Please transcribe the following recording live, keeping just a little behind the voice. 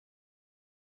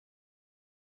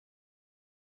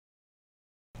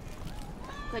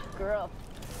Good girl.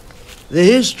 The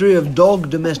history of dog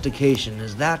domestication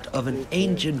is that of an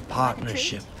ancient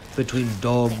partnership between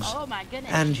dogs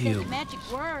and humans.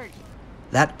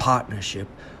 That partnership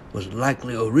was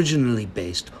likely originally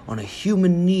based on a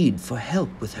human need for help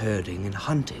with herding and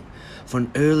hunting, for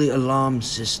an early alarm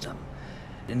system,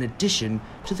 in addition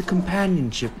to the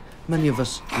companionship many of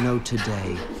us know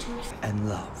today and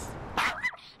love.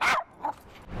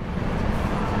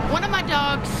 One of my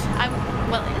dogs,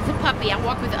 well, it's a puppy. I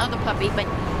walk with the other puppy, but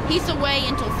he's away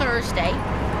until Thursday.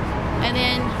 And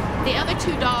then the other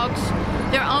two dogs,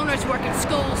 their owners work at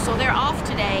school, so they're off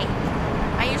today.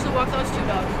 I usually walk those two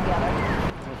dogs together.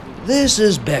 This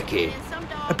is Becky,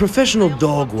 a professional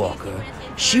dog walker.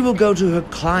 She will go to her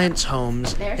clients'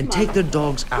 homes and take their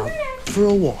dogs out for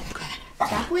a walk.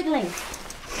 Stop wiggling.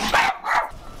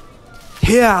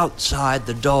 Here outside,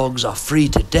 the dogs are free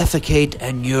to defecate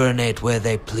and urinate where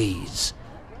they please.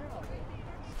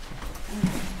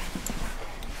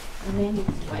 And then his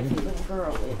wifey, little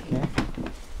girl, live here.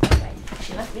 Okay.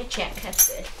 She left me a check. That's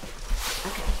good.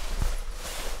 Okay.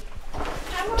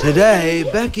 Today,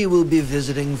 Becky will be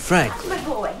visiting Franklin. That's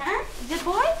my boy, huh? Good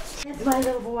boy? That's my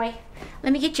little boy.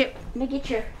 Let me get your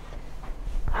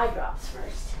eye drops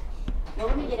first. Well,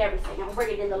 let me get everything. I'll bring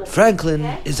it in the living room. Franklin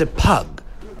Okay? is a pug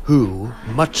who,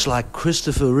 much like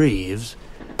Christopher Reeves,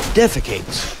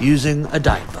 defecates using a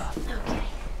diaper. Okay.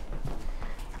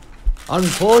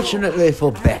 Unfortunately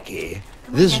for Becky,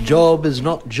 this job is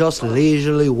not just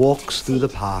leisurely walks through the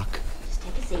park. Just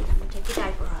take a seat. I'm going to take your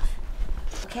diaper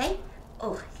off. Okay?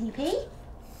 Oh, can you pee?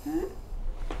 Hmm?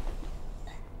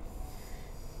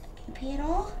 Can you pee at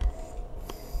all?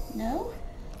 No?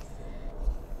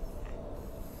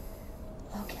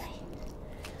 Okay.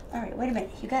 All right, wait a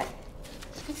minute. You got...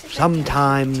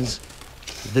 Sometimes,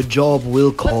 the job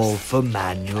will call for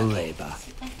manual labor.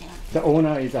 The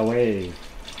owner is away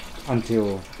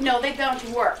until... No, they've gone to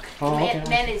work. Oh, Man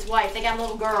okay. and his wife. They got a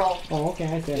little girl. Oh, okay,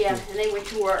 I see. Yeah, and they went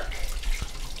to work.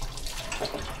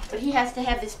 But he has to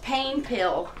have this pain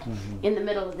pill in the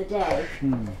middle of the day.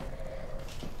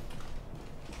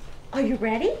 Are you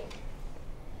ready?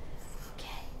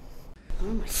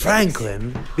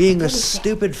 Franklin, being a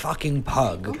stupid fucking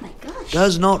pug, Oh my gosh.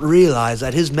 does not realize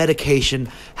that his medication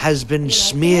has been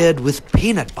smeared with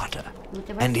peanut butter,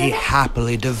 and he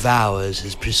happily devours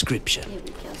his prescription. Here we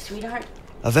go, sweetheart.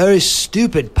 A very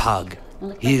stupid pug,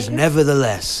 he is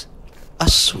nevertheless a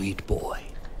sweet boy.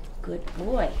 Good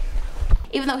boy.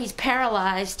 Even though he's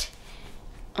paralyzed,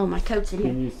 oh, my coat's in He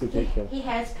here. needs to take the... He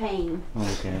has pain. Oh,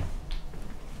 okay.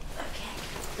 Okay.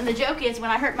 And the joke is, when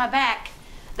I hurt my back,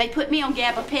 they put me on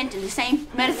gabapentin, the same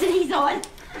medicine he's on.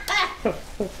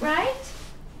 Right?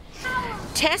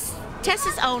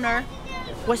 Tessa's owner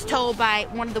was told by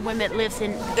one of the women that lives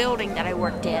in the building that I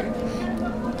worked in.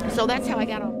 So that's how I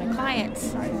got all my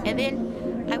clients. And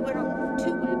then I went on 2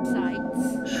 websites.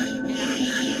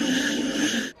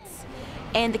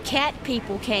 And the cat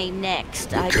people came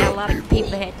next. I got a lot of people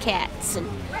that had cats, and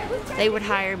they would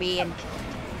hire me. And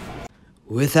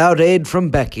Without aid from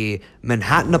Becky,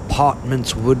 Manhattan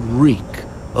apartments would reek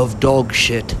of dog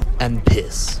shit and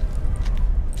piss.